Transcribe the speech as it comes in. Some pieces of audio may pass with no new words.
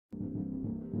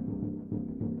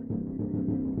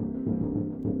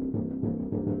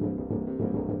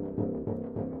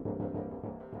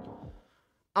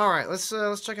All right, let's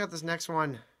check out this next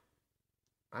one.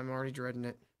 I'm already dreading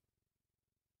it.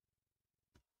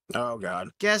 Oh God.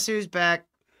 Guess who's back?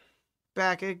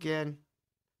 Back again.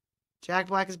 Jack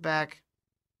Black is back.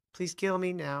 Please kill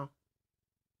me now.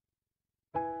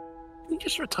 You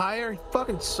just retire? He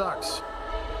fucking sucks.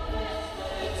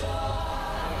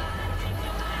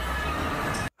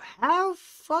 How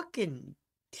fucking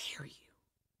dare you?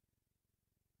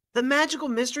 The Magical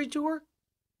Mystery Tour?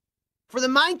 For the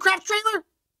Minecraft trailer?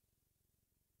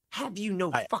 Have you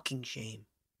no fucking shame?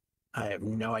 I have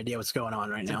no idea what's going on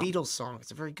right now. It's a Beatles song.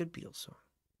 It's a very good Beatles song.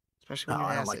 Especially when I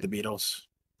you're don't like the Beatles.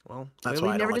 Well, that's clearly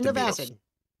why I never don't did like the enough Beatles. acid.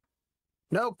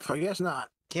 Nope, I guess not.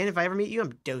 Ken, if I ever meet you,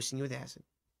 I'm dosing you with acid.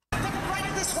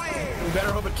 Right this way! You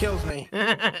better hope it kills me.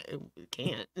 It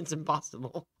can't. It's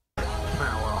impossible. Oh,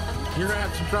 well. You're gonna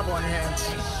have some trouble on your hands.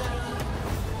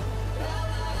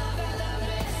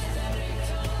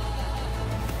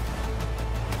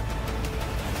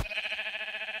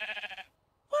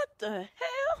 What the hell?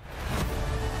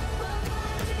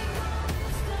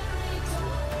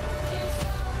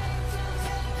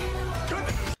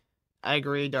 I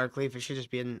agree, Darkleaf. It should just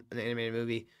be an animated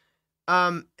movie.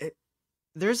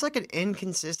 There's like an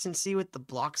inconsistency with the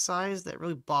block size that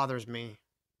really bothers me.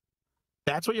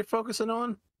 That's what you're focusing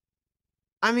on?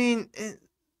 I mean,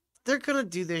 they're gonna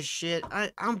do this shit.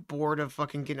 I'm bored of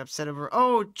fucking getting upset over.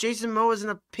 Oh, Jason Momoa's in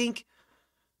a pink,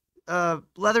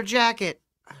 leather jacket.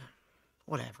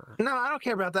 Whatever. No, I don't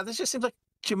care about that. This just seems like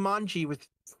Jumanji with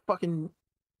fucking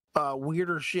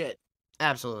weirder shit.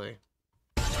 Absolutely.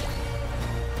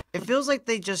 It feels like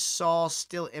they just saw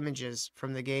still images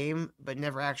from the game, but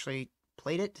never actually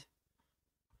played it.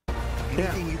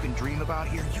 Anything you can dream about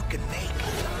here, you can make.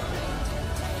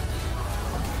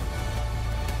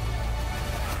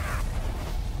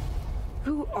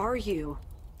 Who are you?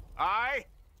 I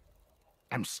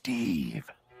am Steve.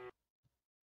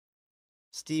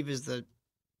 Steve is the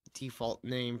default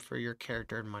name for your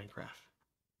character in Minecraft.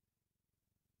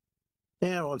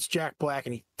 Yeah, well, it's Jack Black,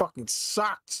 and he fucking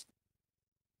sucks.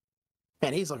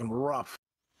 Man, he's looking rough.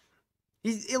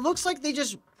 It looks like they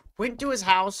just went to his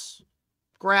house,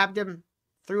 grabbed him,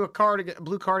 threw a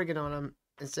blue cardigan on him,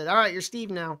 and said, "All right, you're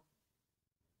Steve now."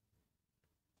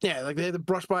 Yeah, like they had to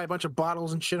brush by a bunch of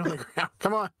bottles and shit on the ground.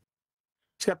 Come on.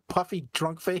 He's got puffy,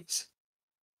 drunk face.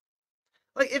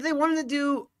 Like, if they wanted to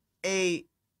do a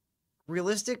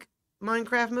realistic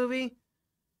Minecraft movie,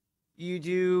 you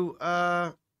do,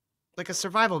 like a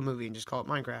survival movie and just call it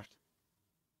Minecraft.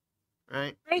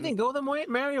 Right? Anything, go the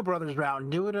Mario Brothers route and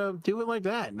do it like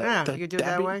that. Yeah, you could do it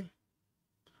that way.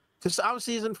 This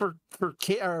obviously isn't for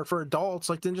for adults.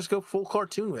 Like, then just go full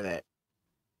cartoon with it.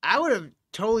 I would have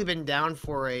totally been down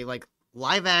for a like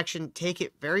live action, take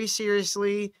it very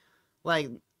seriously, like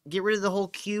get rid of the whole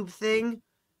cube thing,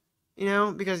 you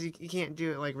know, because you can't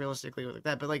do it like realistically like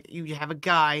that. But like you have a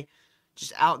guy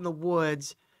just out in the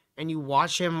woods and you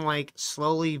watch him like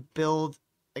slowly build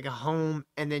like a home,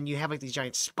 and then you have like these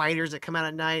giant spiders that come out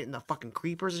at night and the fucking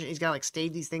creepers. He's got to like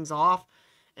stave these things off,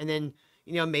 and then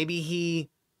you know maybe he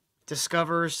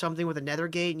discovers something with a nether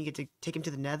gate and you get to take him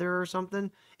to the nether or something.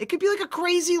 It could be like a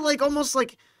crazy, like almost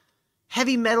like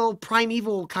heavy metal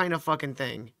primeval kind of fucking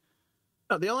thing.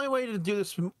 No, the only way to do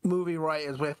this movie right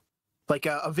is with like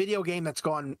a video game that's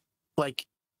gone like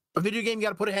a video game. You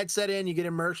got to put a headset in, you get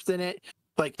immersed in it,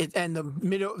 like it, and the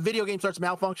video game starts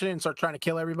malfunctioning and start trying to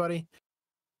kill everybody,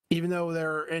 even though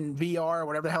they're in VR or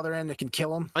whatever the hell they're in. They can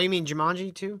kill them. Oh, you mean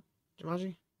Jumanji too?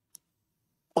 Jumanji?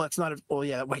 Well, that's not a. Well,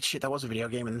 yeah. Wait, shit. That was a video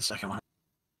game in the second one.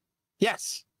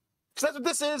 Yes. So that's what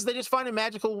this is. They just find a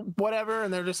magical whatever,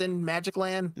 and they're just in Magic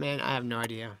Land. Man, I have no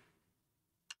idea.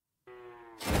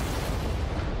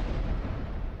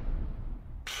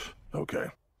 Okay.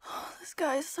 This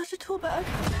guy is such a tool bag.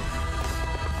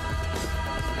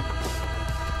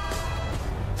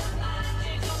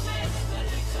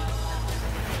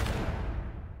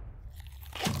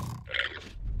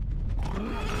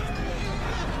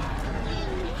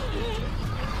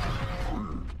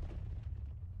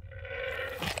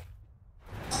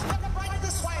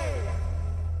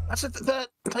 That's that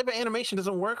type of animation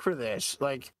doesn't work for this.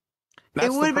 Like,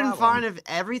 it would have been fine if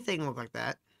everything looked like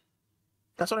that.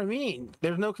 That's what I mean.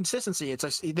 There's no consistency. It's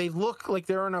like they look like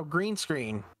they're on a green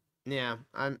screen. Yeah,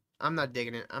 I'm not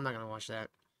digging it. I'm not gonna watch that.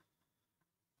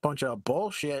 Bunch of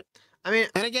bullshit. I mean,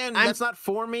 and again, that's not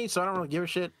for me, so I don't really give a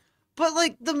shit. But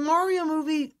like the Mario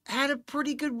movie had a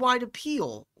pretty good wide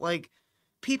appeal. Like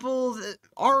people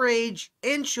our age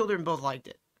and children both liked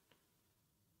it.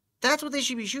 That's what they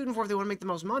should be shooting for if they want to make the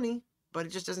most money. But it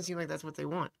just doesn't seem like that's what they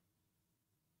want.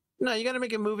 No, you got to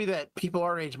make a movie that people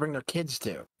our age bring their kids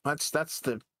to. That's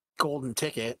the golden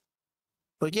ticket.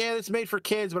 Like, yeah, it's made for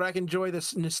kids, but I can enjoy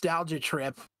this nostalgia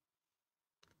trip.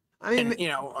 I mean, And, you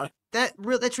know, that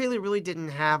trailer really didn't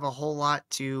have a whole lot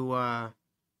to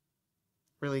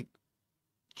really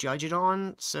judge it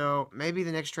on. So maybe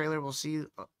the next trailer we'll see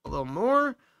a little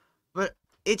more. But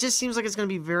it just seems like it's going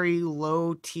to be very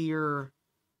low tier,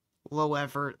 low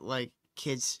effort, like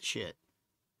kids shit.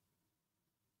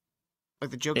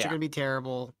 Like the jokes are Yeah. going to be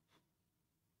terrible.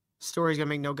 Story's going to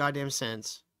make no goddamn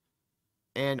sense.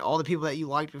 And all the people that you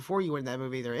liked before you went in that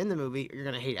movie, they're in the movie, you're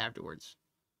going to hate afterwards.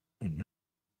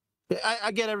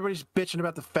 I get everybody's bitching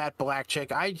about the fat black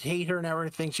chick. I hate her and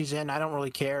everything she's in. I don't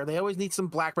really care. They always need some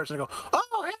black person to go,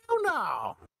 oh,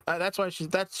 hell no. That's why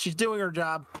she's doing her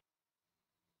job.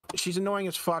 She's annoying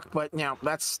as fuck, but, you know,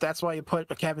 that's why you put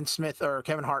a Kevin Smith or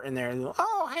Kevin Hart in there.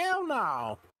 Oh, hell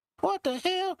no. What the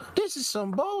hell? This is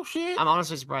some bullshit. I'm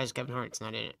honestly surprised Kevin Hart's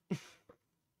not in it.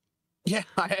 Yeah,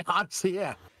 honestly,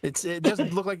 yeah. It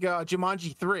doesn't look like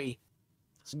Jumanji 3.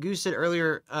 As Goose said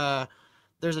earlier,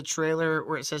 there's a trailer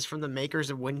where it says from the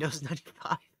makers of Windows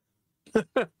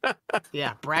 95.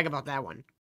 Yeah, brag about that one.